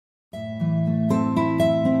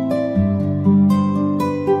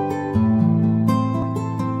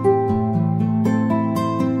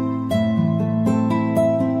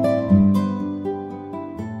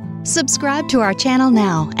Subscribe to our channel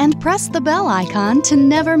now and press the bell icon to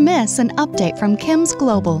never miss an update from KIMS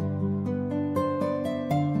Global.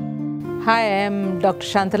 Hi, I am Dr.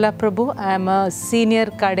 Shanthala Prabhu. I am a senior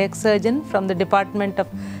cardiac surgeon from the Department of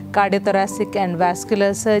Cardiothoracic and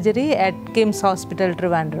Vascular Surgery at KIMS Hospital,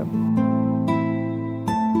 Trivandrum.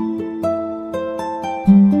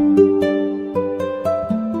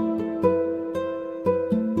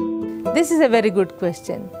 This is a very good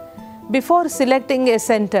question. Before selecting a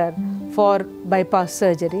center for bypass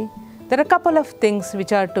surgery, there are a couple of things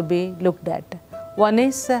which are to be looked at. One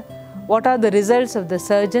is what are the results of the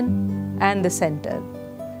surgeon and the center.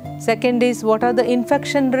 Second is what are the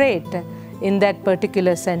infection rate in that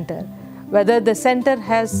particular center. Whether the center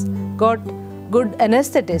has got good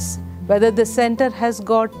anesthetists, whether the center has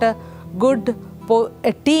got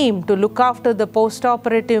a team to look after the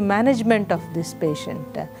post-operative management of this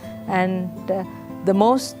patient, and the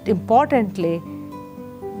most importantly,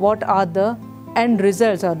 what are the end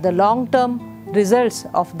results or the long-term results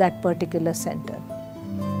of that particular center.